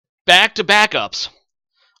back to backups.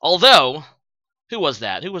 Although, who was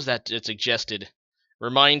that? Who was that that suggested?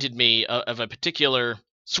 Reminded me of a particular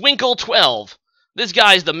Swinkle12. This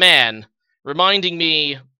guy's the man, reminding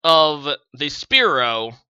me of the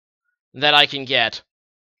Spearow that I can get.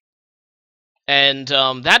 And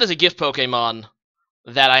that is a gift Pokemon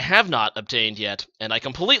that I have not obtained yet, and I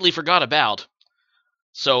completely forgot about.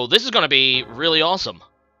 So this is going to be really awesome.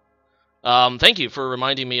 Thank you for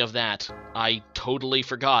reminding me of that. I totally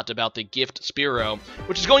forgot about the gift Spearow,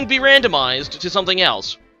 which is going to be randomized to something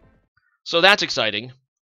else. So that's exciting.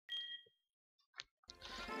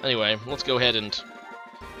 Anyway, let's go ahead and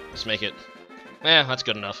just make it... that's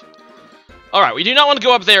good enough. Alright, we do not want to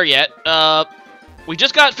go up there yet. We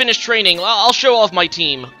just got finished training. I'll show off my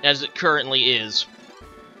team as it currently is.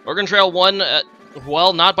 Oregon Trail 1,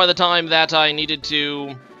 well, not by the time that I needed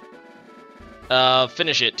to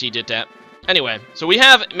finish it, T-did that. Anyway, so we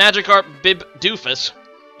have Magikarp, Doofus,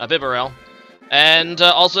 Bibarel, and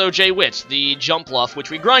also Jay Witt, the Jumpluff, which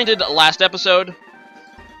we grinded last episode.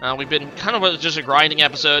 We've been kind of just a grinding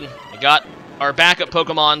episode. We got our backup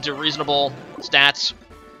Pokemon to reasonable stats.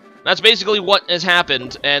 That's basically what has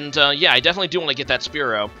happened, and yeah, I definitely do want to get that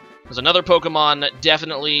Spearow. Because another Pokemon that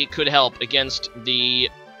definitely could help against the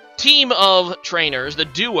team of trainers, the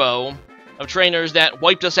duo of trainers that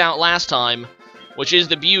wiped us out last time, which is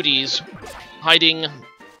the Beauties, hiding,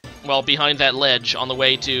 well, behind that ledge on the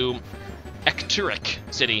way to Ecturik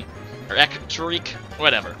City. Or Ecturik,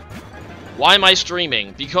 whatever. Why am I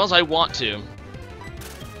streaming? Because I want to.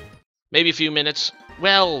 Maybe a few minutes.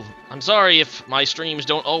 Well, I'm sorry if my streams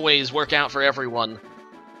don't always work out for everyone.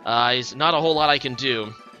 It's not a whole lot I can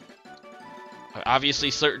do.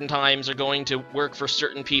 Obviously, certain times are going to work for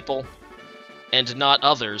certain people, and not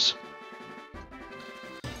others.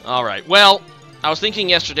 Alright, well, I was thinking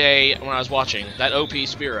yesterday when I was watching that OP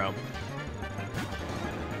Spearow.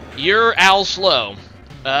 You're Owl Slow.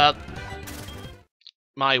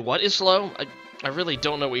 My what is slow? I really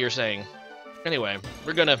don't know what you're saying. Anyway,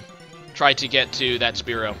 we're gonna try to get to that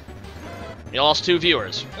Spearow. We lost 2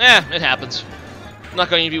 viewers. It happens. I'm not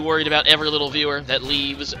going to be worried about every little viewer that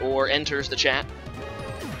leaves or enters the chat.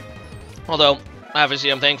 Although,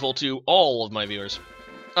 obviously I'm thankful to all of my viewers.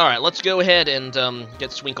 Alright, let's go ahead and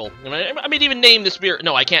get Swinkle. I mean, even name the Spearow.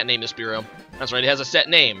 No, I can't name the Spearow. That's right, it has a set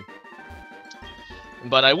name.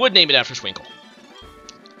 But I would name it after Swinkle.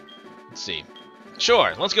 Let's see.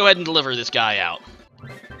 Sure, let's go ahead and deliver this guy out.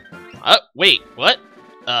 Wait, what?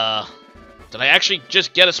 Did I actually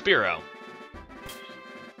just get a Spearow?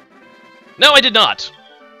 No, I did not.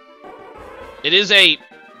 It is a...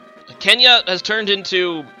 Kenya has turned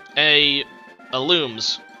into a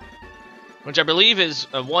Looms, which I believe is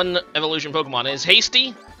a 1 evolution Pokemon. It is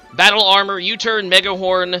Hasty, Battle Armor, U-Turn, Mega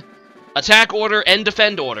Horn, Attack Order, and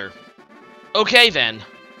Defend Order. Okay, then.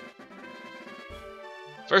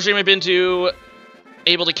 First stream I've been to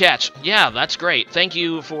able to catch. Yeah, that's great. Thank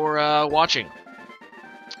you for watching.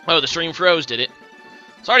 Oh, the stream froze, did it?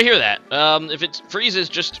 Sorry to hear that. If it freezes,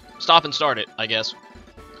 just stop and start it, I guess.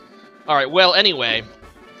 Alright, well, anyway.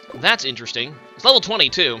 That's interesting. It's level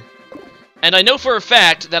 22. And I know for a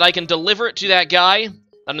fact that I can deliver it to that guy that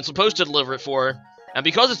I'm supposed to deliver it for. And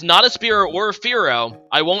because it's not a Spearow or a Fearow,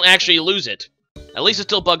 I won't actually lose it. At least it's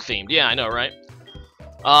still bug-themed. Yeah, I know, right?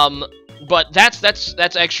 But that's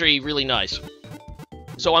actually really nice.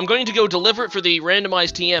 So I'm going to go deliver it for the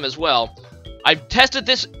randomized TM as well. I've tested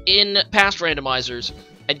this in past randomizers,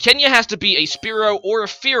 and Kenya has to be a Spearow or a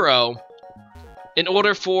Fearow in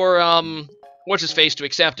order for, what's-his-face to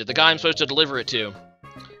accept it, the guy I'm supposed to deliver it to.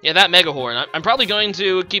 Yeah, that Megahorn. I'm probably going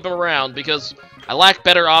to keep him around, because I lack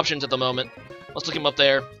better options at the moment. Let's look him up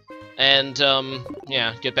there, and,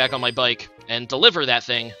 yeah, get back on my bike, and deliver that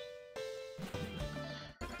thing.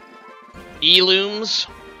 E-Looms?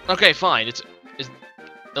 Okay, fine,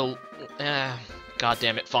 God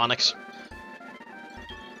damn it, phonics.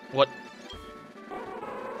 What?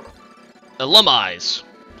 Alumnize.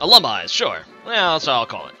 Alumnize, sure. Well, that's how I'll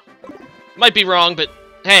call it. Might be wrong, but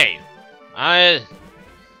hey,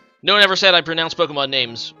 no one ever said I pronounced Pokemon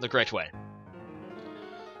names the correct way.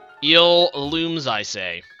 Looms, I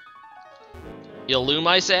say. Loom,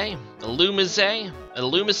 I say?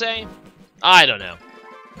 Illumise? I don't know.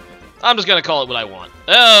 I'm just gonna call it what I want.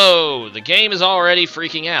 Oh, the game is already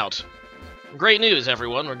freaking out. Great news,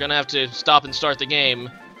 everyone. We're gonna have to stop and start the game.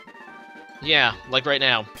 Yeah, like right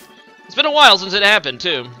now. It's been a while since it happened,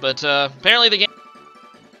 too, but apparently the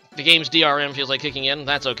game's DRM feels like kicking in.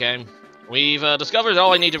 That's okay. We've discovered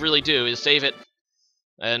all I need to really do is save it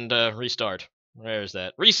and restart. Where is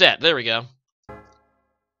that? Reset. There we go.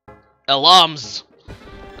 Alums.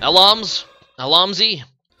 Alumzi.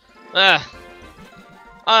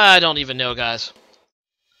 I don't even know, guys.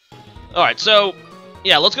 Alright, so,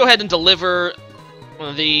 yeah, let's go ahead and deliver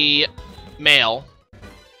the mail.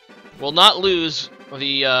 We'll not lose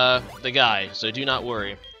the guy, so do not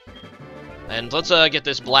worry. And let's get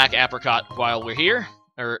this black apricot while we're here.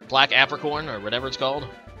 Or black apricorn, or whatever it's called.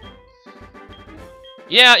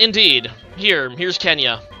 Yeah, indeed. Here's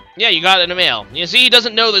Kenya. Yeah, you got it in the mail. You see, he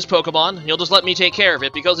doesn't know this Pokemon. He'll just let me take care of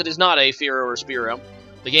it because it is not a Fearow or Spearow.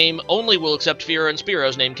 The game only will accept Fearow and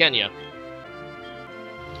Spearows named Kenya.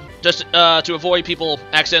 Just to avoid people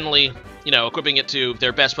accidentally, you know, equipping it to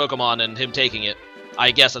their best Pokemon and him taking it.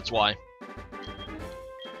 I guess that's why.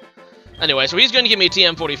 Anyway, so he's going to give me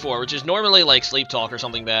TM44, which is normally like Sleep Talk or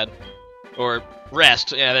something bad. Or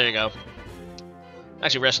Rest. Yeah, there you go.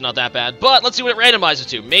 Actually, Rest is not that bad. But let's see what it randomizes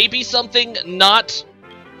to. Maybe something not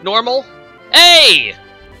normal? Hey!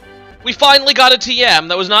 We finally got a TM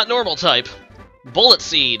that was not normal type. Bullet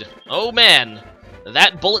Seed. Oh man.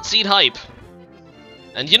 That Bullet Seed hype.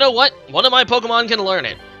 And you know what? One of my Pokemon can learn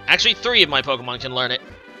it. Actually, 3 of my Pokemon can learn it.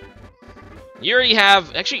 You already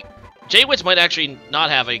have... Actually, J-Witz might actually not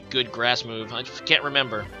have a good grass move. I just can't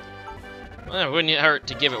remember. Well, it wouldn't hurt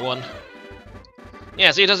to give it one.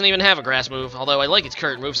 Yeah, see, it doesn't even have a grass move. Although I like its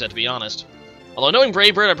current moveset, to be honest. Although knowing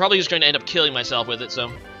Brave Bird, I'm probably just going to end up killing myself with it,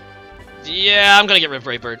 so... Yeah, I'm going to get rid of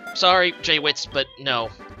Brave Bird. Sorry, J-Witz, but no.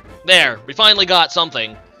 There, we finally got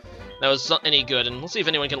something that was any good. And let's see if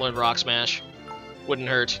anyone can learn Rock Smash. Wouldn't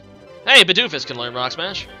hurt. Hey, Bidoofus can learn Rock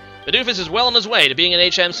Smash. Bidoofus is well on his way to being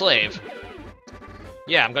an HM slave.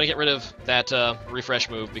 Yeah, I'm gonna get rid of that refresh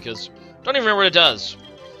move because I don't even remember what it does.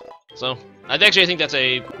 So, I think that's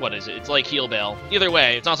a... what is it? It's like Heal Bell. Either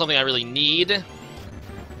way, it's not something I really need.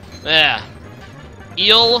 Yeah.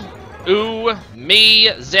 Eel, oo,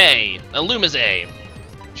 me, zay. Illumize.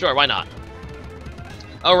 Sure, why not?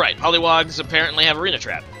 Alright, Pollywogs apparently have Arena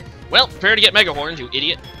Trap. Well, prepare to get Mega Horns, you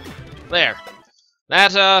idiot. There.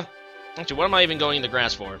 That, actually, what am I even going in the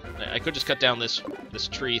grass for? I could just cut down this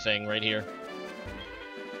tree thing right here.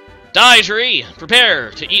 Die, tree!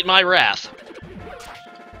 Prepare to eat my wrath.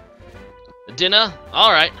 Dinner?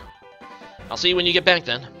 Alright. I'll see you when you get back,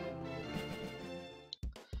 then.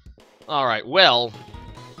 Alright, well...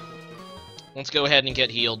 let's go ahead and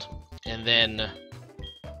get healed. And then...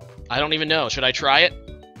 I don't even know. Should I try it?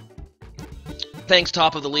 Thanks,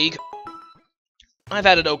 top of the league. I've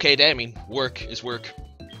had an okay day. I mean, work is work.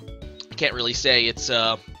 I can't really say it's,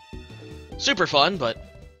 super fun, but...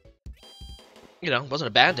 you know, it wasn't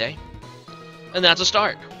a bad day. And that's a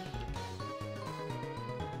start.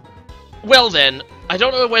 Well then, I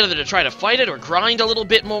don't know whether to try to fight it or grind a little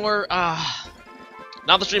bit more.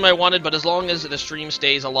 Not the stream I wanted, but as long as the stream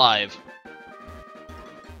stays alive.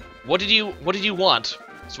 What did you want,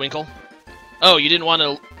 Swinkle? Oh, you didn't want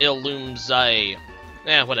to Illumize.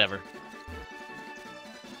 Eh, whatever.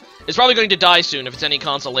 It's probably going to die soon if it's any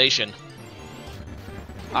consolation.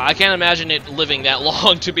 I can't imagine it living that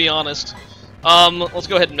long, to be honest. Let's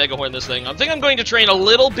go ahead and Mega Horn this thing. I think I'm going to train a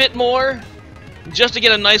little bit more, just to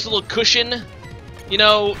get a nice little cushion, you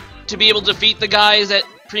know, to be able to defeat the guys that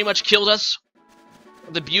pretty much killed us.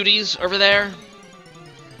 The beauties over there.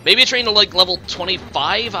 Maybe I train to, like, level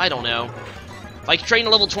 25? I don't know. If I train to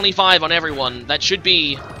level 25 on everyone, that should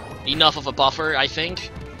be enough of a buffer, I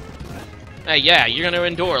think. Hey, yeah, you're gonna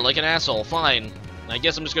endure like an asshole. Fine. I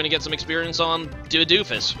guess I'm just gonna get some experience on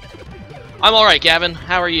Doofus. I'm alright, Gavin.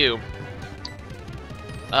 How are you?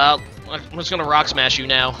 I'm just gonna Rock Smash you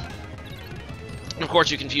now. And of course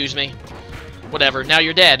you confused me. Whatever, now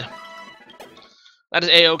you're dead. That is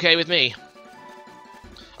A-okay with me.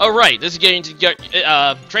 Oh, right, this is going to get...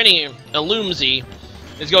 training Illumize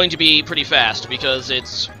is going to be pretty fast, because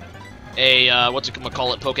it's a,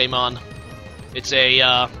 whatchamacallit Pokemon. It's a,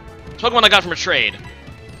 Pokemon I got from a trade.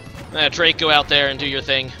 Drake, go out there and do your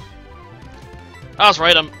thing. Oh, that's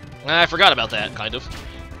right, I forgot about that, kind of.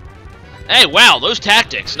 Hey, wow, those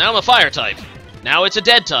tactics! Now I'm a fire type. Now it's a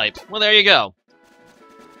dead type. Well, there you go.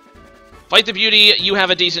 Fight the Beauty, you have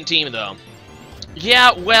a decent team, though.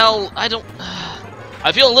 Yeah, well, I don't...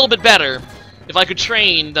 I feel a little bit better if I could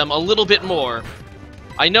train them a little bit more.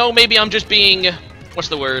 I know maybe I'm just being... what's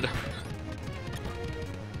the word?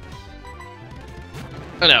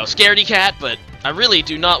 I don't know, scaredy cat, but I really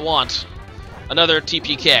do not want another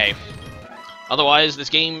TPK. Otherwise, this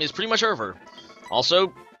game is pretty much over.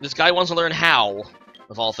 Also, this guy wants to learn Howl,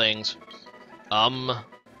 of all things. No,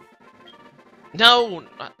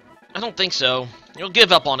 I don't think so. You'll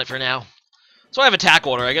give up on it for now. So I have Attack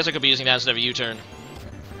Order. I guess I could be using that instead of a U-turn.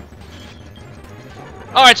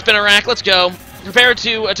 Alright, Spinnerack, let's go. Prepare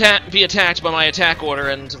to be attacked by my Attack Order,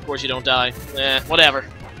 and of course you don't die. Whatever.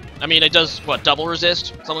 I mean, it does, what, double resist?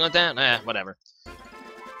 Something like that? Whatever.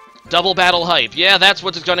 Double battle hype. Yeah, that's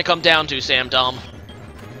what it's going to come down to, Sam Dom.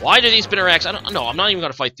 Why do these Spinneracks? I don't know. I'm not even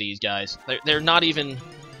going to fight these guys. They're not even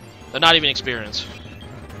experienced.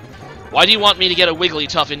 Why do you want me to get a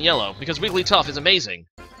Wigglytuff in yellow? Because Wigglytuff is amazing.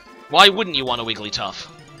 Why wouldn't you want a Wigglytuff?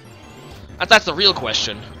 That's the real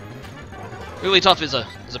question. Wigglytuff is a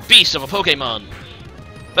beast of a Pokemon,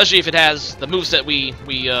 especially if it has the moveset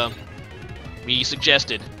we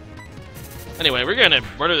suggested. Anyway, we're gonna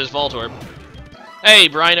murder this Voltorb. Hey,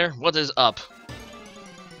 Briner, what is up?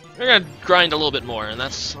 We're gonna grind a little bit more, and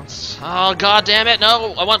that's oh, god damn it,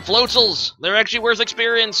 no! I want Floatsels! They're actually worth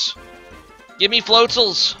experience! Give me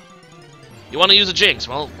Floatsels! You want to use a Jinx?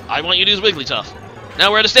 Well, I want you to use Wigglytuff.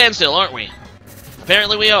 Now we're at a standstill, aren't we?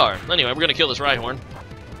 Apparently we are. Anyway, we're gonna kill this Rhyhorn.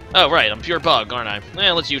 Oh, right, I'm pure bug, aren't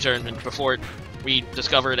I? Let's U-turn before we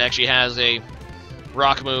discover it actually has a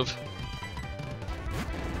rock move.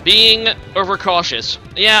 Being overcautious.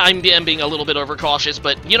 Yeah, I'm being a little bit overcautious,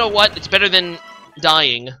 but you know what? It's better than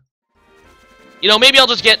dying. You know, maybe I'll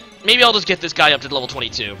just get this guy up to level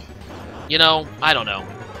 22. You know, I don't know.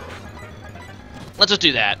 Let's just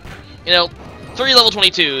do that. You know, 3 level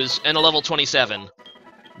 22s and a level 27.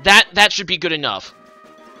 That should be good enough.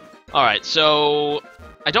 Alright, so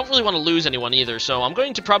I don't really want to lose anyone either, so I'm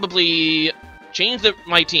going to probably change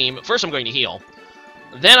my team. First, I'm going to heal.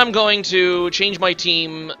 Then I'm going to change my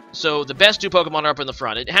team so the best 2 Pokemon are up in the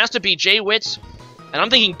front. It has to be J-Wits, and I'm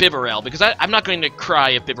thinking Bibarel, because I'm not going to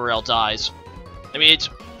cry if Bibarel dies. I mean,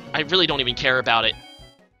 I really don't even care about it.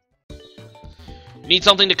 Need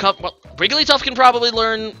something to cut. Well, Wigglytuff can probably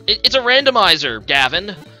learn. It's a randomizer,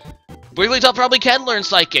 Gavin. Wigglytuff probably can learn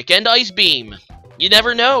Psychic and Ice Beam. You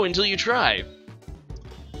never know until you try.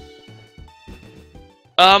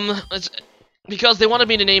 It's because they wanted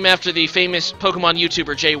me to name after the famous Pokemon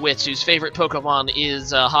YouTuber Jay Witz, whose favorite Pokemon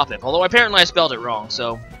is Hoppip. Although apparently I spelled it wrong,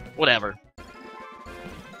 so whatever.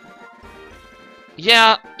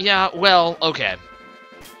 Yeah, well, okay.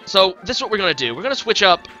 So this is what we're gonna do. We're gonna switch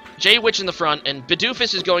up Jay Witch in the front, and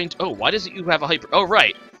Bidoofus is going to... Oh, why does you have a hyper... Oh,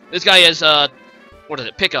 right. This guy has, what is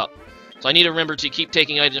it? Pickup. So I need to remember to keep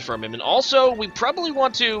taking items from him. And also, we probably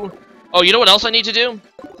want to... Oh, you know what else I need to do?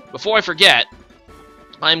 Before I forget,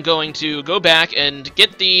 I'm going to go back and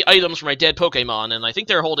get the items from my dead Pokemon, and I think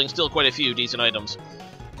they're holding still quite a few decent items,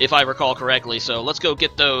 if I recall correctly. So let's go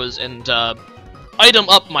get those and, item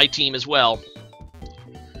up my team as well.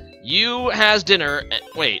 You has dinner...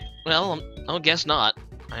 Wait, well, I guess not.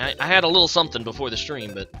 I had a little something before the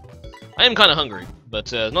stream, but I am kind of hungry.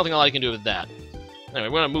 But nothing I can do with that. Anyway,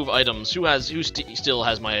 we're gonna move items. Who still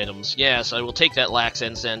has my items? Yes, I will take that Lax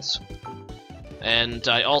Incense. And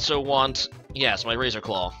I also want, yes, my Razor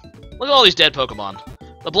Claw. Look at all these dead Pokemon.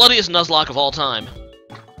 The bloodiest Nuzlocke of all time.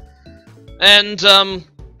 And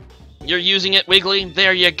you're using it, Wiggly.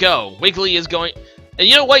 There you go. Wiggly is going. And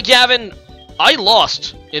you know what, Gavin? I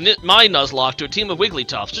lost in my Nuzlocke to a team of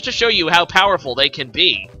Wigglytuffs, just to show you how powerful they can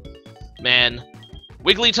be. Man.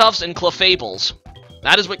 Wigglytuffs and Clefables.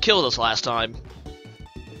 That is what killed us last time.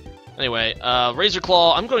 Anyway, Razor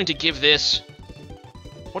Claw, I'm going to give this...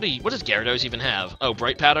 What does Gyarados even have? Oh,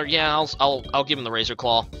 Bright Powder? Yeah, I'll give him the Razor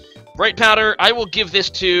Claw. Bright Powder, I will give this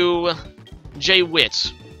to Jay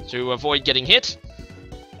Witz to avoid getting hit.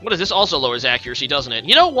 What is this? Also lowers accuracy, doesn't it?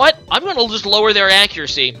 You know what? I'm going to just lower their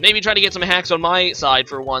accuracy. Maybe try to get some hacks on my side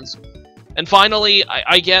for once. And finally,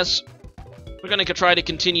 I guess we're going to try to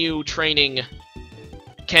continue training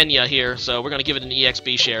Kenya here. So we're going to give it an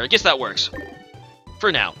EXP share. I guess that works.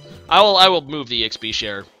 For now. I will move the EXP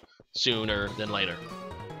share sooner than later.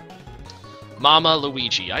 Mama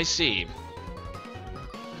Luigi, I see.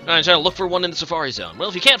 I'm trying to look for one in the Safari Zone. Well,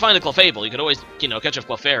 if you can't find a Clefable, you can always, you know, catch a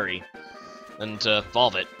Clefairy and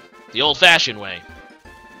evolve it the old-fashioned way.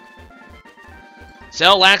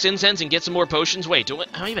 Sell Lax Incense and get some more potions. Wait, do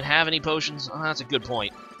I even have any potions? Oh, that's a good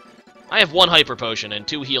point. I have 1 Hyper Potion and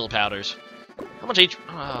 2 Heal Powders. How much HP?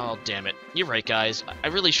 Oh, damn it. You're right, guys. I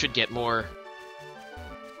really should get more.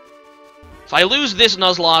 If I lose this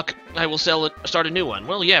Nuzlocke, I will start a new one.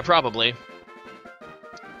 Well, yeah, probably.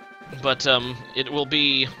 But, it will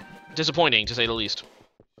be disappointing, to say the least.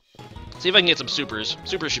 See if I can get some supers.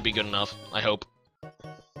 Supers should be good enough, I hope.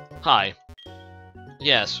 Hi.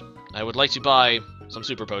 Yes, I would like to buy some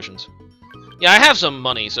super potions. Yeah, I have some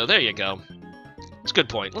money, so there you go. That's a good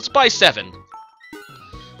point. Let's buy 7.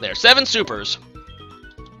 There, 7 supers.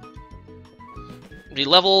 Be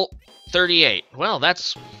level 38. Well,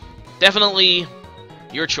 that's definitely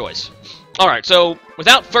your choice. Alright, so,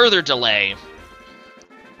 without further delay,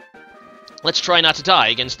 let's try not to die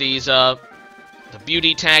against these, the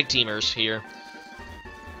beauty tag teamers here.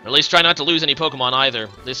 Or at least try not to lose any Pokemon either.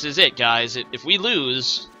 This is it, guys. If we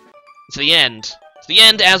lose, it's the end. It's The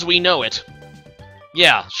end as we know it.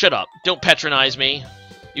 Yeah, shut up. Don't patronize me.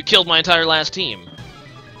 You killed my entire last team.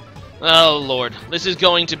 Oh, Lord. This is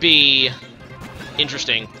going to be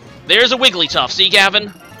interesting. There's a Wigglytuff, see, Gavin?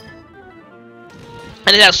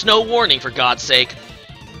 And it has snow warning, for God's sake.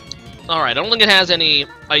 Alright, I don't think it has any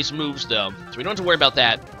ice moves, though, so we don't have to worry about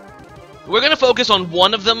that. We're going to focus on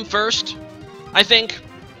one of them first, I think.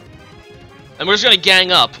 And we're just going to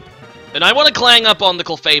gang up. And I want to clang up on the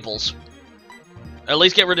Clefable. At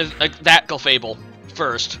least get rid of that Clefable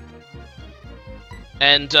first.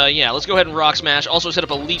 And, yeah, let's go ahead and Rock Smash. Also set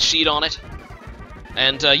up a Leech Seed on it.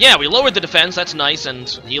 And, yeah, we lowered the defense, that's nice, and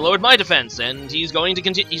he lowered my defense, and he's going to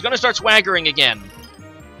continue. He's going to start swaggering again.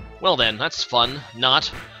 Well then, that's fun. Not.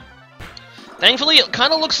 Thankfully, it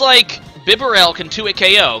kind of looks like Bibarel can 2-hit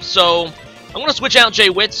KO, so I'm going to switch out Jay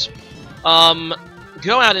Witz,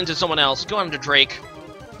 go out into someone else, go out into Drake,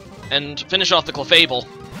 and finish off the Clefable.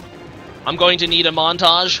 I'm going to need a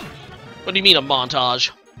montage. What do you mean a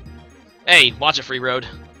montage? Hey, watch it, Free Road.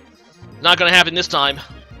 Not going to happen this time.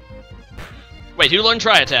 Wait, who learned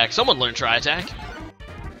Tri-Attack? Someone learned Tri-Attack.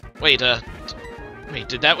 Wait,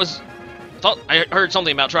 did that was... Thought I heard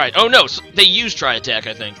something about Tri... Oh, no, they used Tri-Attack,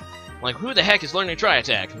 I think. Like, who the heck is learning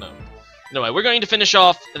Tri-Attack? No. Anyway, we're going to finish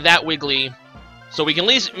off that Wiggly, so we can at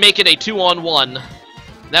least make it a 2-on-1.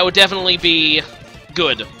 That would definitely be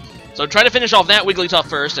good. So try to finish off that Wigglytuff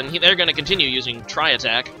first, and they're going to continue using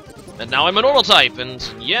Tri-Attack. And now I'm a normal type, and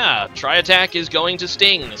yeah, Tri-Attack is going to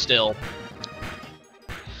sting still.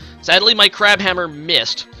 Sadly, my Crab Hammer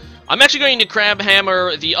missed. I'm actually going to Crab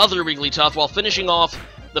Hammer the other Wigglytuff while finishing off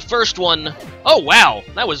the first one. Oh, wow,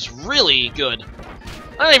 that was really good.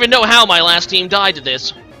 I don't even know how my last team died to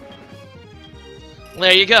this.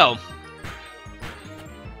 There you go.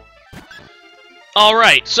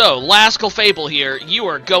 Alright, so, last Clefable here. You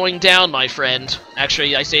are going down, my friend.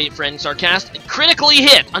 Actually, I say friend sarcastic. Critically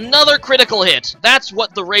hit! Another critical hit! That's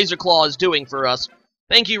what the Razor Claw is doing for us.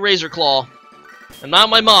 Thank you, Razor Claw. And now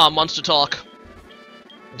my mom wants to talk.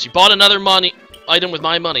 And she bought another item with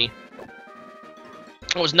my money.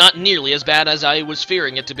 It was not nearly as bad as I was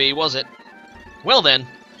fearing it to be, was it? Well then,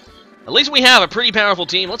 at least we have a pretty powerful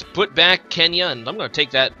team. Let's put back Kenya, and I'm going to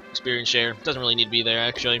take that experience share. It doesn't really need to be there,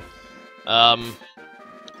 actually.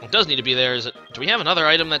 What does need to be there is... Do we have another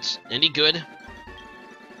item that's any good?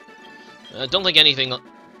 I don't think anything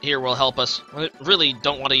here will help us. I really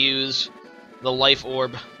don't want to use the Life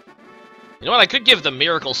Orb. You know what, I could give the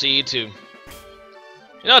Miracle Seed to...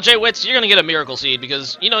 You know, Jay Witz, you're going to get a Miracle Seed,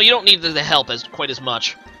 because, you know, you don't need the help quite as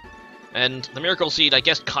much. And the Miracle Seed, I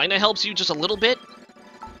guess, kind of helps you just a little bit.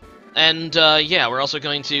 And, yeah, we're also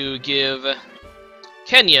going to give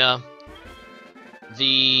Kenya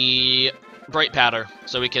the Bright Powder,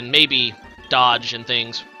 so we can maybe dodge and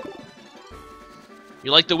things.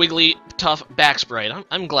 You like the Wigglytuff back sprite.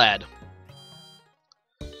 I'm glad.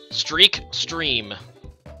 Streak Stream.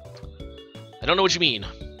 I don't know what you mean.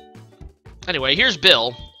 Anyway, here's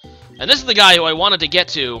Bill. And this is the guy who I wanted to get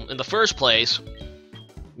to in the first place,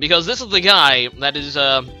 because this is the guy that is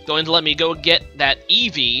going to let me go get that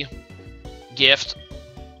Eevee gift,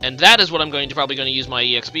 and that is what I'm probably going to use my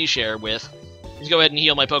EXP share with. Let's go ahead and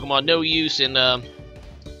heal my Pokemon. No use in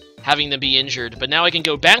having them be injured. But now I can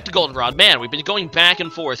go back to Goldenrod. Man, we've been going back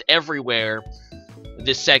and forth everywhere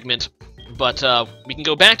this segment. But we can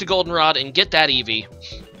go back to Goldenrod and get that Eevee.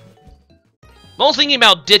 I'm also thinking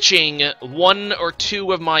about ditching one or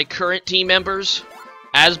two of my current team members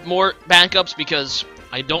as more backups because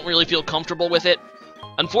I don't really feel comfortable with it.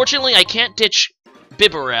 Unfortunately, I can't ditch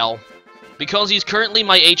Bibarel because he's currently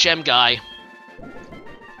my HM guy.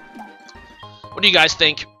 What do you guys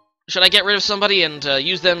think? Should I get rid of somebody and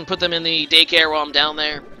use them, put them in the daycare while I'm down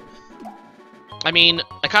there? I mean,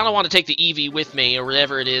 I kind of want to take the Eevee with me, or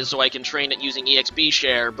whatever it is, so I can train it using EXP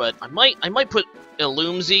share, but I might put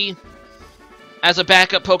Illumzi as a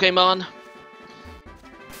backup Pokemon.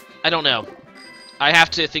 I don't know. I have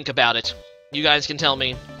to think about it. You guys can tell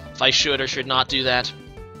me if I should or should not do that.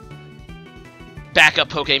 Backup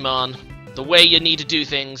Pokemon. The way you need to do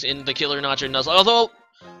things in the TheKillerNacho Nuzlocke. Although,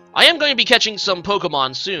 I am going to be catching some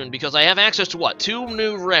Pokemon soon, because I have access to, what, 2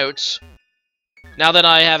 new routes, now that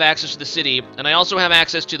I have access to the city, and I also have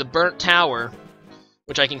access to the Burnt Tower,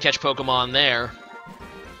 which I can catch Pokemon there.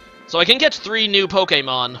 So I can catch 3 new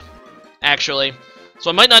Pokemon, actually. So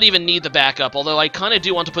I might not even need the backup, although I kind of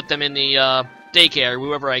do want to put them in the daycare,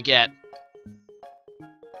 whoever I get.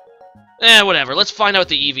 Whatever, let's find out what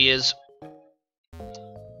the Eevee is.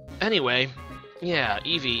 Anyway, yeah,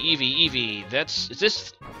 Eevee. Is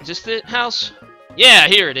this the house? Yeah,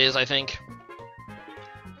 here it is, I think.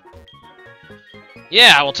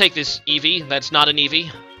 Yeah, I will take this Eevee. That's not an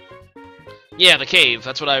Eevee. Yeah, the cave.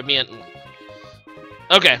 That's what I meant.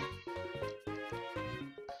 Okay.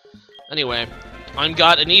 Anyway, I've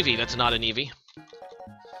got an Eevee that's not an Eevee.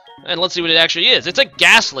 And let's see what it actually is. It's a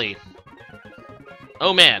Ghastly.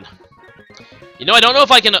 Oh, man. You know, I don't know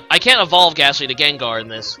if I can't evolve Ghastly to Gengar in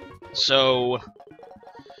this. So,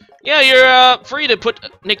 yeah, you're free to put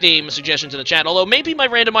nickname suggestions in the chat. Although, maybe my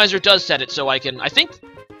randomizer does set it so I can... I think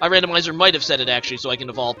my randomizer might have set it, actually, so I can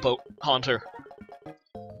evolve Haunter.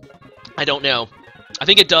 I don't know. I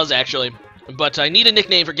think it does, actually. But I need a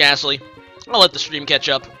nickname for Ghastly. I'll let the stream catch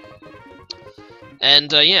up.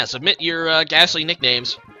 And, yeah, submit your Ghastly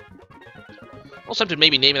nicknames. Also, tempted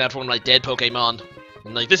maybe name it after one of my dead Pokemon.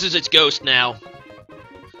 And, like, this is its ghost now.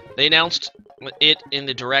 They announced it in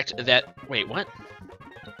the direct that... Wait, what?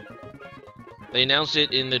 They announced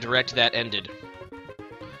it in the direct that ended.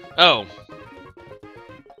 Oh.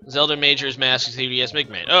 Zelda Major's Mask 3DS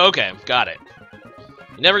Migman. Oh, okay. Got it.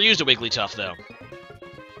 You never used a Wigglytuff, though.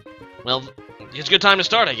 Well, it's a good time to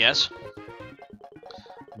start, I guess.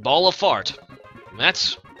 Ball of Fart.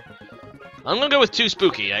 That's... I'm gonna go with Too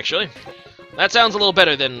Spooky, actually. That sounds a little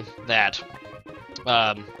better than that.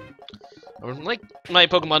 I would like my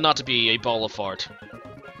Pokemon not to be a ball of fart,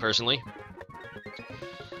 personally.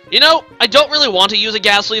 You know, I don't really want to use a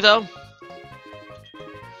Ghastly, though.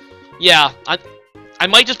 Yeah, I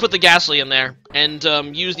might just put the Ghastly in there, and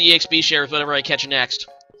use the EXP share with whatever I catch next.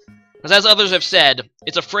 Because as others have said,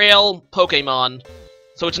 it's a frail Pokemon,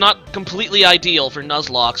 so it's not completely ideal for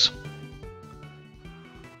Nuzlocks.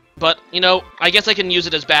 But, you know, I guess I can use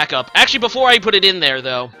it as backup. Actually, before I put it in there,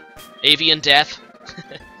 though, Avian Death.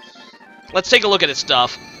 Let's take a look at its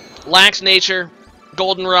stuff. Lax Nature,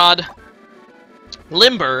 Goldenrod,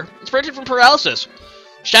 Limber. It's protected from paralysis.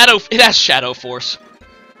 It has Shadow Force.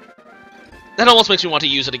 That almost makes me want to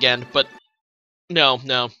use it again, but no.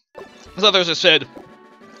 As others have said,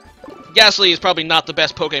 Ghastly is probably not the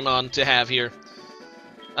best Pokemon to have here.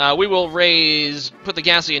 We will put the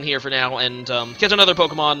Ghastly in here for now, and get another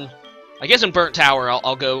Pokemon. I guess in Burnt Tower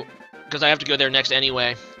I'll go, because I have to go there next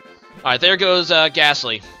anyway. Alright, there goes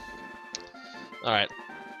Ghastly. Alright,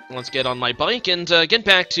 let's get on my bike and get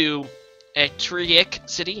back to Ectrick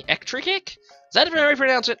City. Ectrick? Is that how I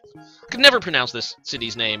pronounce it? I could never pronounce this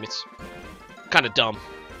city's name. It's kind of dumb.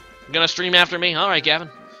 You gonna stream after me? Alright, Gavin.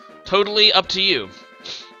 Totally up to you.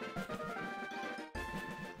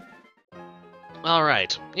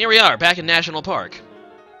 Alright, here we are, back in National Park.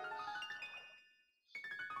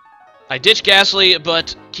 I ditched Ghastly,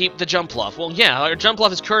 but keep the Jumpluff. Well, yeah, our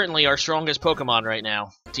Jumpluff is currently our strongest Pokemon right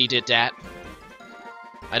now. T-dit-dat.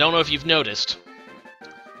 I don't know if you've noticed.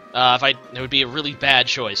 It would be a really bad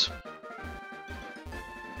choice.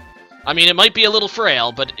 I mean, it might be a little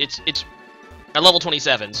frail, but it's at level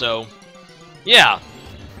 27, so... Yeah.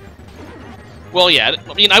 Well, yeah,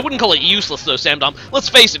 I mean, I wouldn't call it useless, though, Samdom. Let's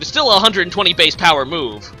face it, it's still a 120 base power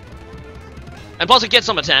move. And plus, it gets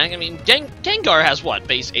some attack. I mean, Gengar has, what,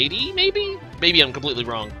 base 80, maybe? Maybe I'm completely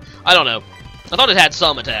wrong. I don't know. I thought it had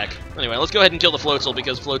some attack. Anyway, let's go ahead and kill the Floatzel,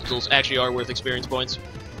 because Floatzels actually are worth experience points.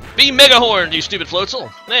 Be Mega Horned, you stupid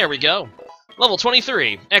Floatzel! There we go. Level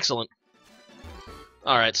 23. Excellent.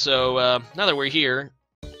 Alright, so, now that we're here...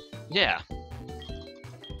 Yeah.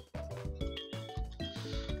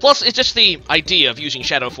 Plus, it's just the idea of using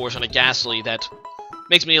Shadow Force on a Ghastly that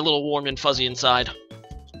makes me a little warm and fuzzy inside.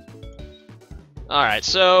 Alright,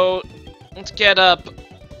 so... Let's get up...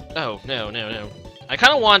 Oh, no. I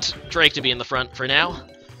kind of want Drake to be in the front for now.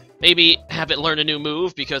 Maybe have it learn a new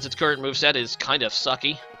move, because its current moveset is kind of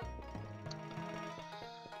sucky.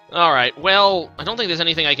 Alright, well, I don't think there's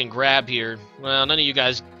anything I can grab here. Well, none of you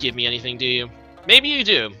guys give me anything, do you? Maybe you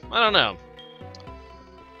do. I don't know.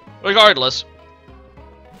 Regardless,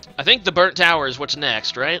 I think the Burnt Tower is what's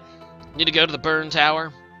next, right? Need to go to the Burnt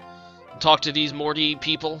Tower. Talk to these Morty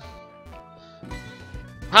people.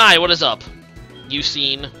 Hi, what is up? You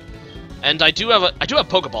seen? And I do have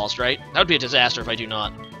Pokeballs, right? That would be a disaster if I do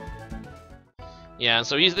not. Yeah,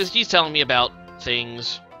 so he's telling me about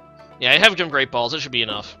things. Yeah, I have some Great Balls. That should be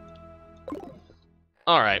enough.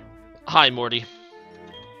 Alright. Hi, Morty.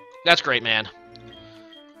 That's great, man.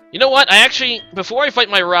 You know what? Before I fight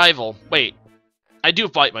my rival... Wait. I do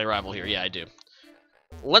fight my rival here. Yeah, I do.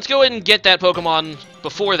 Let's go ahead and get that Pokemon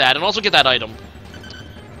before that, and also get that item.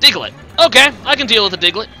 Diglett. Okay, I can deal with the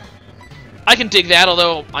Diglett. I can dig that,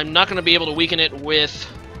 although I'm not going to be able to weaken it with...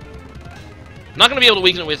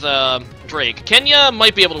 Drake. Kenya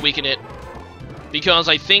might be able to weaken it, because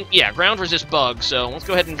I think... Yeah, ground resist bug, so let's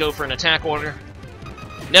go ahead and go for an attack order.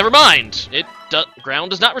 Never mind!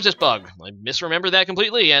 Ground does not resist bug. I misremembered that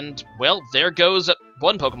completely, and, well, there goes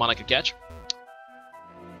one Pokemon I could catch.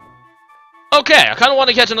 Okay, I kind of want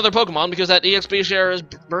to catch another Pokemon because that EXP share is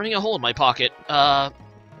burning a hole in my pocket.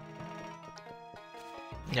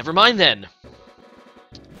 Never mind then.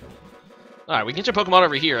 Alright, we can get your Pokemon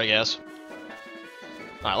over here, I guess.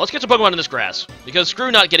 Alright, let's get your Pokemon in this grass. Because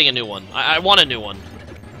screw not getting a new one. I want a new one.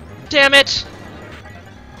 Damn it!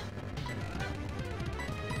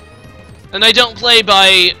 And I don't play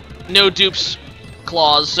by no dupes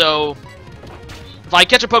clause, so... if I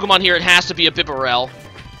catch a Pokemon here, it has to be a Bibarel.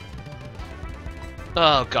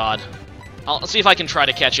 Oh, God. I'll see if I can try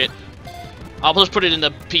to catch it. I'll just put it in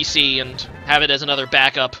the PC and have it as another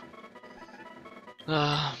backup.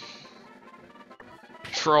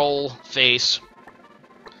 Troll face.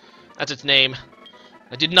 That's its name.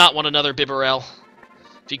 I did not want another Bibarel.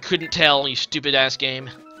 If you couldn't tell, you stupid-ass game.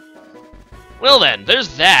 Well then,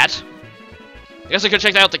 there's that. I guess I could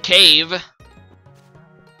check out the cave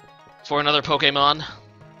for another Pokemon.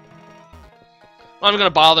 I'm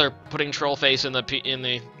gonna bother putting Trollface in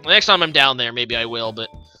the next time I'm down there, maybe I will, but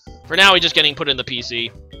for now he's just getting put in the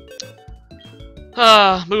PC.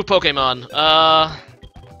 Move Pokemon.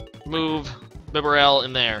 Move Bibarel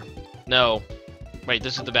in there. No. Wait,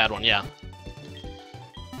 this is the bad one, yeah.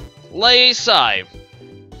 Lay Sai.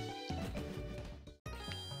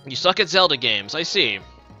 You suck at Zelda games, I see.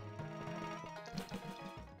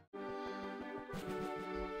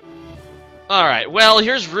 Alright, well,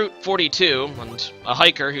 here's Route 42, and a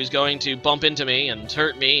hiker who's going to bump into me and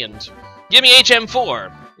hurt me and give me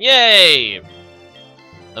HM4! Yay!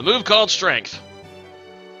 A move called Strength.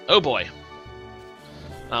 Oh boy.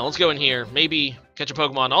 Let's go in here, maybe catch a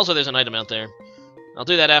Pokemon. Also, there's an item out there. I'll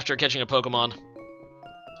do that after catching a Pokemon.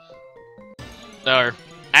 Or,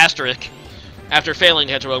 asterisk. After failing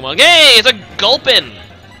to catch a Pokemon. Hey, it's a Gulpin!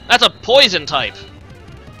 That's a poison type.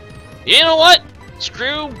 You know what?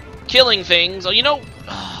 Screw killing things. Oh, you know,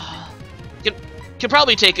 can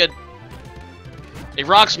probably take a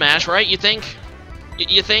Rock Smash, right? You think?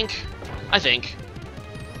 You think? I think.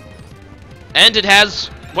 And it has,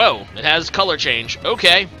 whoa, it has color change.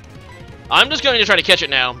 Okay. I'm just going to try to catch it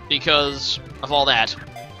now because of all that.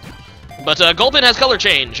 But Gulpin has color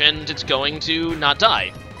change, and it's going to not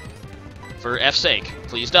die. For F's sake,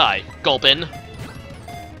 please die, Gulpin.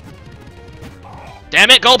 Damn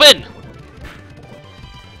it, Gulpin!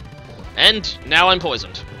 And now I'm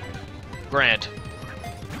poisoned. Grand.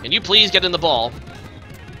 Can you please get in the ball?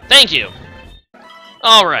 Thank you!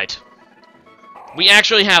 Alright. We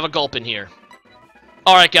actually have a Gulpin here.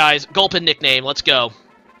 Alright, guys. Gulpin nickname. Let's go.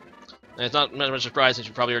 And it's not much surprise since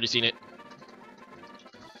you've probably already seen it.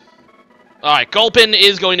 Alright, Gulpin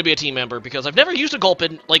is going to be a team member because I've never used a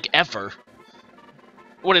Gulpin, like, ever.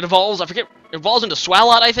 When it evolves, I forget, it evolves into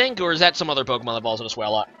Swalot, I think? Or is that some other Pokemon that evolves into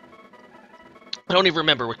Swalot? I don't even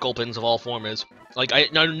remember what Gulpin's of all form is. Like, I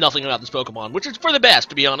know nothing about this Pokemon, which is for the best,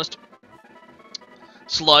 to be honest.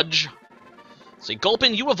 Sludge. See,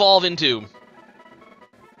 Gulpin, you evolve into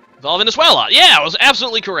Swalot. Yeah, I was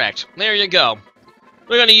absolutely correct. There you go.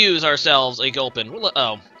 We're going to use ourselves a Gulpin.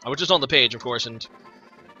 Oh, I was just on the page, of course, and...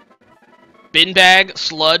 Bin Bag,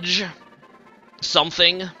 Sludge,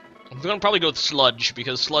 something. I'm going to probably go with Sludge,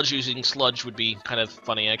 because Sludge using Sludge would be kind of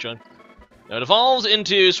funny, actually. Now, it evolves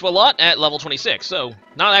into Swalot at level 26, so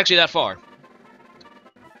not actually that far.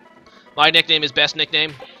 My nickname is best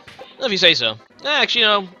nickname. If you say so. Actually, you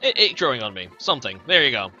know, it's growing on me. Something. There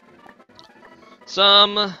you go.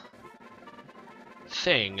 Some...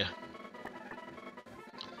 thing.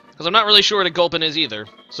 Because I'm not really sure what a Gulpin is either,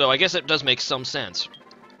 so I guess it does make some sense.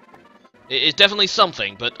 It's definitely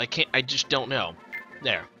something, but I just don't know.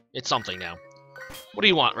 There. It's something now. What do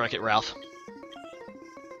you want, Wreck-It Ralph?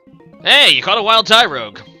 Hey, you caught a wild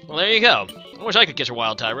Tyrogue. Well, there you go. I wish I could catch a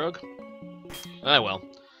wild Tyrogue. I will.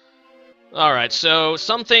 Alright, so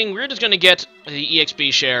something, we're just going to get the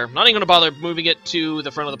EXP share. I'm not even going to bother moving it to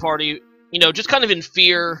the front of the party. You know, just kind of in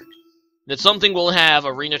fear that something will have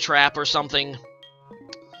Arena Trap or something.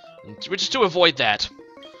 Which is to avoid that.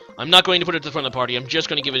 I'm not going to put it to the front of the party, I'm just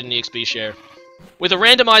going to give it an EXP share. With a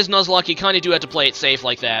randomized Nuzlocke, you kind of do have to play it safe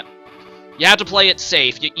like that. You have to play it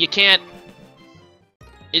safe. You can't...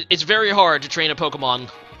 It's very hard to train a Pokemon.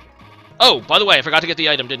 Oh, by the way, I forgot to get the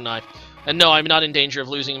item, didn't I? And no, I'm not in danger of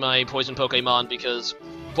losing my Poison Pokemon, because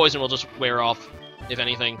Poison will just wear off, if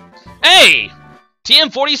anything. Hey!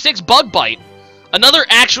 TM46 Bug Bite! Another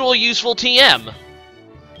actual useful TM!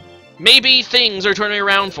 Maybe things are turning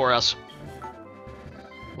around for us.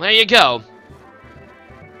 There you go.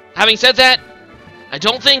 Having said that, I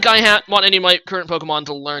don't think I want any of my current Pokemon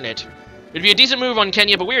to learn it. It'd be a decent move on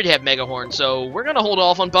Kenya, but we already have Mega Horn, so we're gonna hold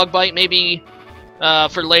off on Bug Bite, maybe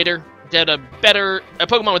for later. Get a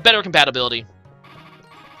Pokemon with better compatibility.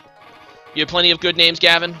 You have plenty of good names,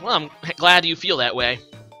 Gavin? Well, I'm glad you feel that way.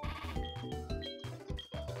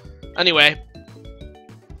 Anyway.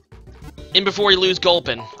 In before we lose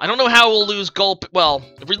Gulpin. I don't know how we'll lose Gulpin. Well,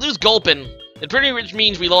 if we lose Gulpin, it pretty much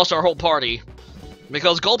means we lost our whole party.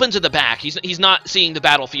 Because Gulpin's in the back. He's not seeing the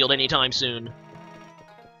battlefield anytime soon.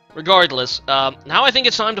 Regardless, now I think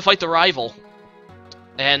it's time to fight the rival.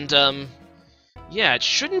 And, yeah, it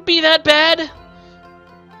shouldn't be that bad.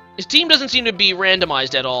 His team doesn't seem to be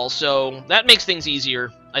randomized at all, so that makes things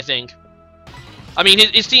easier, I think. I mean,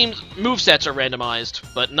 his team's movesets are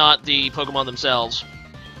randomized, but not the Pokemon themselves.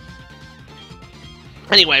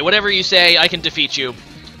 Anyway, whatever you say, I can defeat you,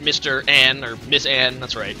 Mr. Ann, or Miss Ann,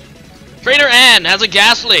 that's right. Trainer Ann has a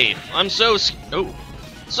Ghastly! I'm so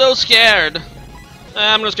scared.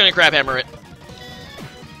 I'm just gonna Crab Hammer it.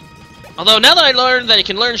 Although, now that I learned that it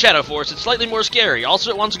can learn Shadow Force, it's slightly more scary.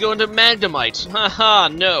 Also, it wants to go into Magnemite. Haha,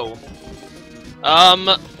 no.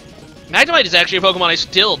 Magnemite is actually a Pokemon I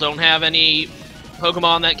still don't have any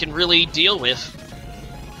Pokemon that can really deal with.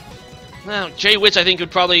 Well, J-Witch, I think,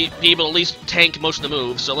 would probably be able to at least tank most of the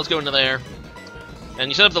moves, so let's go into there.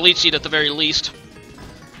 And you set up the Leech Seed at the very least.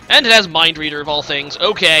 And it has Mind Reader, of all things.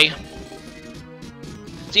 Okay.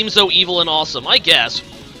 Seems so evil and awesome, I guess.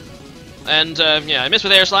 And, yeah, I missed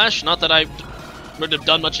with Air Slash. Not that I would have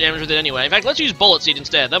done much damage with it anyway. In fact, let's use Bullet Seed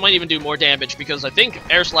instead. That might even do more damage, because I think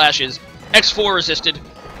Air Slash is X4 resisted.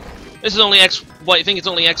 This is only X... Well, I think it's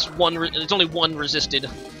only X1... It's only 1 resisted.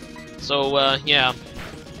 So, yeah.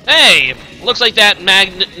 Hey! Looks like that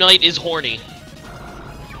Magnemite is horny.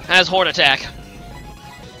 Has Horn Attack.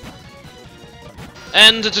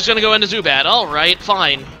 And it's just gonna go into Zubat. Alright,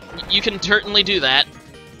 fine. You can certainly do that.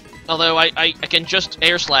 Although, I can just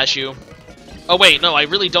Air Slash you. Oh, wait, no, I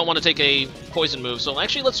really don't want to take a Poison move, so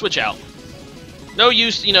actually, let's switch out. No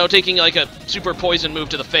use, you know, taking, like, a super Poison move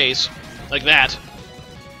to the face. Like that.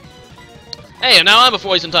 Hey, now I'm a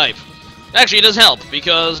Poison type. Actually, it does help,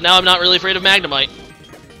 because now I'm not really afraid of Magnemite.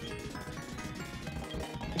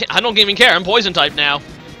 I don't even care, I'm Poison type now.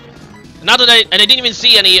 Not that I didn't even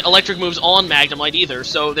see any electric moves on Magnemite either,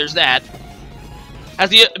 so there's that.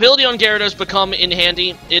 Has the ability on Gyarados become in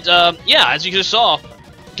handy? It, yeah, as you just saw,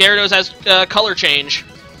 Gyarados has color change,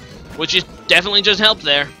 which is definitely just helped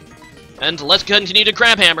there. And let's continue to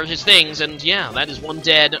Crab Hammer his things, and yeah, that is one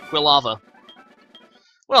dead Quilava.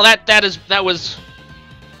 Well, that was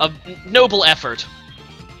a noble effort.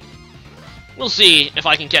 We'll see if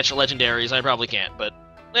I can catch legendaries. I probably can't, but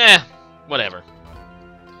whatever.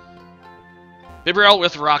 Bibarel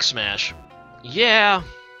with Rock Smash. Yeah.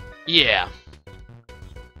 You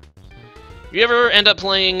ever end up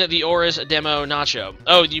playing the Oris demo Nacho?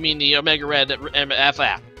 Oh, you mean the Omega Red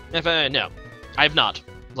no. I have not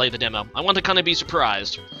played the demo. I want to kind of be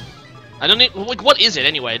surprised. I don't need, like, what is it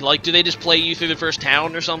anyway? Like, do they just play you through the first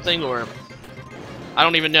town or something, or... I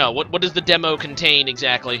don't even know. What does the demo contain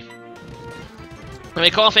exactly? I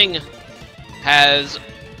mean, Coughing has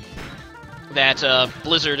that,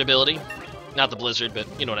 Blizzard ability. Not the Blizzard, but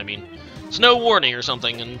you know what I mean. Snow Warning or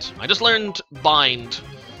something, and I just learned Bind.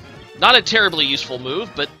 Not a terribly useful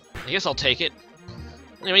move, but I guess I'll take it.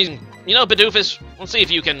 Anyway, you know, Bidoofus, let's see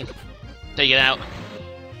if you can take it out.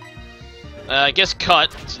 I guess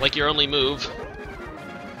Cut, it's like your only move.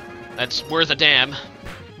 That's worth a damn.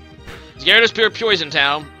 Is Gyarados pure Poison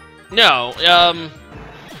Town? No, I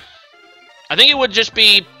think it would just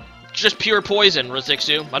be pure Poison,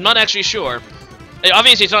 Rosixu. I'm not actually sure.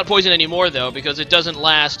 Obviously, it's not Poison anymore, though, because it doesn't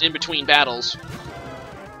last in between battles.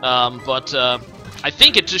 I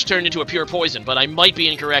think it just turned into a pure Poison, but I might be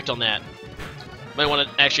incorrect on that. Might want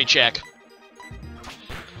to actually check.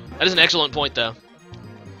 That is an excellent point, though.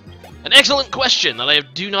 An excellent question that I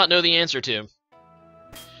do not know the answer to.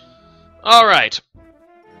 Alright.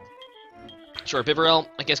 Sure, Bibarel,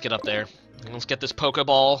 I guess get up there. Let's get this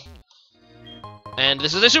Pokeball. And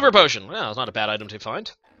this is a Super Potion. Well, it's not a bad item to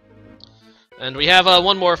find. And we have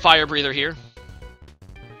one more Fire Breather here.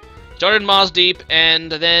 Started Moss Deep,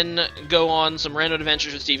 and then go on some random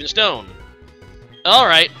adventures with Steven Stone.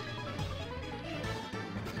 Alright.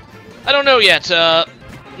 I don't know yet,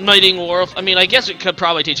 Knighting War. I mean, I guess it could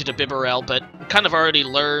probably teach it to Bibarel, but kind of already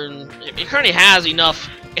learned... It currently has enough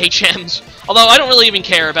HMs. Although, I don't really even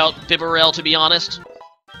care about Bibarel, to be honest.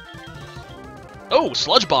 Oh,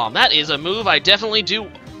 Sludge Bomb. That is a move I definitely do...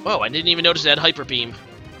 Oh, I didn't even notice it had Hyper Beam.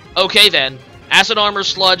 Okay, then. Acid Armor,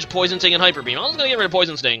 Sludge, Poison Sting, and Hyper Beam. I was gonna get rid of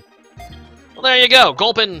Poison Sting. Well, there you go.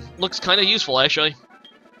 Gulpin looks kind of useful, actually.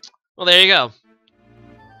 Well, there you go.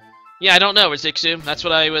 Yeah, I don't know, Rosixu. That's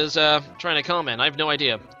what I was trying to comment. I have no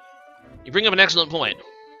idea. You bring up an excellent point.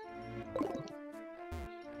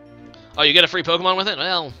 Oh, you get a free Pokemon with it?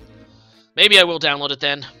 Well, maybe I will download it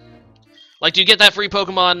then. Like, do you get that free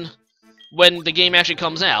Pokemon when the game actually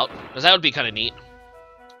comes out? Because that would be kind of neat.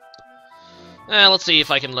 Let's see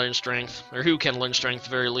if I can learn Strength. Or who can learn Strength, at the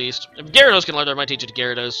very least. If Gyarados can learn it, I might teach it to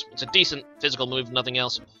Gyarados. It's a decent physical move, nothing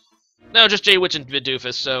else. No, just J-Witch and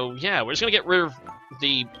Bidoofus, so yeah, we're just gonna get rid of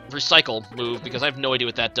the Recycle move, because I have no idea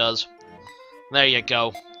what that does. There you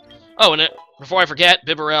go. Oh, and before I forget,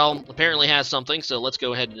 Bibarel apparently has something, so let's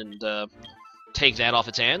go ahead and take that off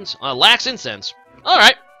its hands. Lax Incense.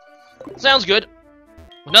 Alright. Sounds good.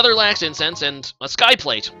 Another Lax Incense and a Sky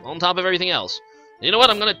Plate on top of everything else. You know what?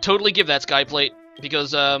 I'm gonna totally give that Sky Plate,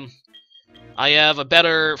 because I have a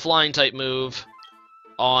better Flying type move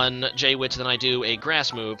on J-Witch than I do a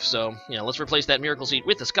Grass move, so, yeah, let's replace that Miracle Seed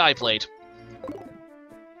with the Sky Plate.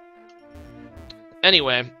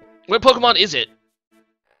 Anyway, what Pokemon is it?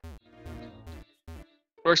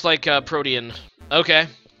 Works like Protean. Okay.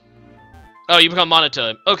 Oh, you become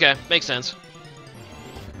Monotone. Okay, makes sense.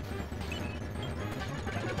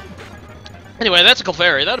 Anyway, that's a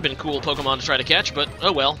Clefairy. That would have been a cool Pokemon to try to catch, but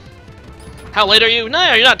oh well. How late are you?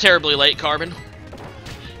 Nah, you're not terribly late, Carbon.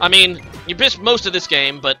 I mean, you missed most of this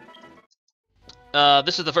game, but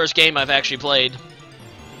this is the first game I've actually played.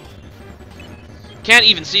 Can't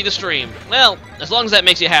even see the stream. Well, as long as that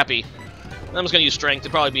makes you happy. I'm just gonna use Strength.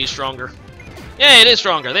 It'll probably be stronger. Yeah, it is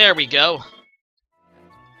stronger. There we go.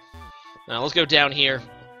 Now, let's go down here.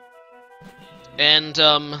 And,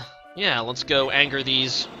 yeah, let's go anger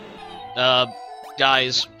these,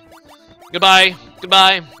 guys. Goodbye.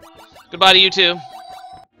 Goodbye. Goodbye to you, too.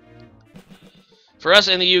 For us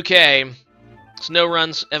in the UK,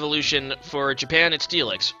 SnowRun's evolution. For Japan, it's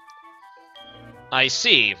Steelix. I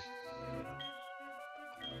see.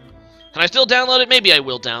 Can I still download it? Maybe I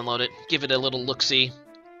will download it. Give it a little look-see.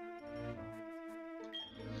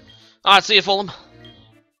 Alright, see you, Fulham.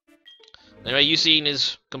 Anyway, Eugene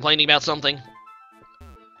is complaining about something.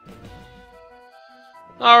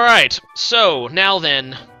 Alright, so, now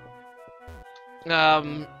then.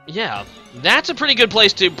 Yeah. That's a pretty good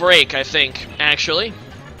place to break, I think, actually.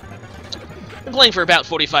 Been playing for about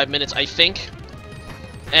 45 minutes, I think.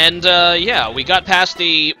 And, yeah, we got past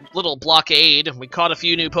the little blockade. We caught a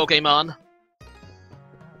few new Pokemon.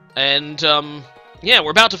 And, yeah, we're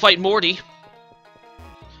about to fight Morty.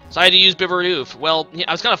 So I had to use Bidoof. Well, yeah,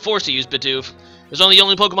 I was kind of forced to use Bidoof. It was only the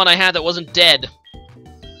only Pokemon I had that wasn't dead.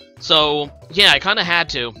 So, yeah, I kind of had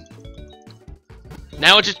to.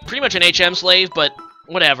 Now it's just pretty much an HM slave, but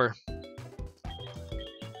whatever. I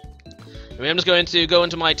mean, I'm just going to go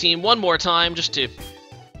into my team one more time, just to...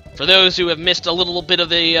 For those who have missed a little bit of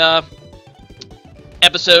the,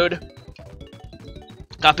 episode.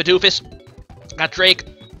 Got Bidoofus. Got Drake.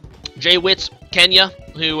 J-Witz. Kenya,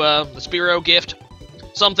 who, the Spearow gift.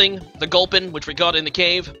 Something, the Gulpin, which we got in the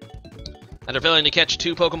cave, and are failing to catch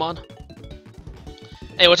 2 Pokemon.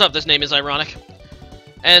 Hey, what's up? This name is ironic.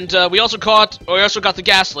 And we also got the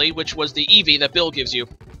Ghastly, which was the Eevee that Bill gives you.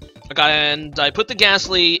 And I put the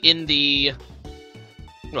Ghastly in the...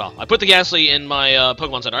 Well, I put the Ghastly in my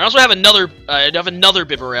Pokemon Center. I also have another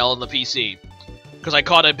Bibarel in the PC, because I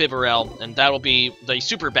caught a Bibarel, and that'll be the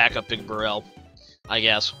super backup Bibarel, I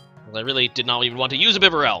guess. I really did not even want to use a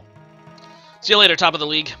Bibarel. See you later, top of the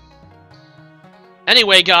league.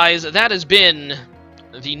 Anyway, guys, that has been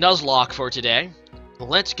the Nuzlocke for today.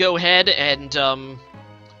 Let's go ahead and,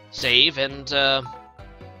 save and,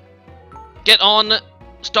 get on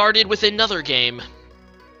started with another game.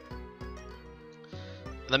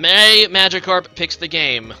 The Magikarp picks the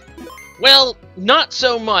game. Well, not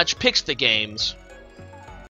so much picks the games.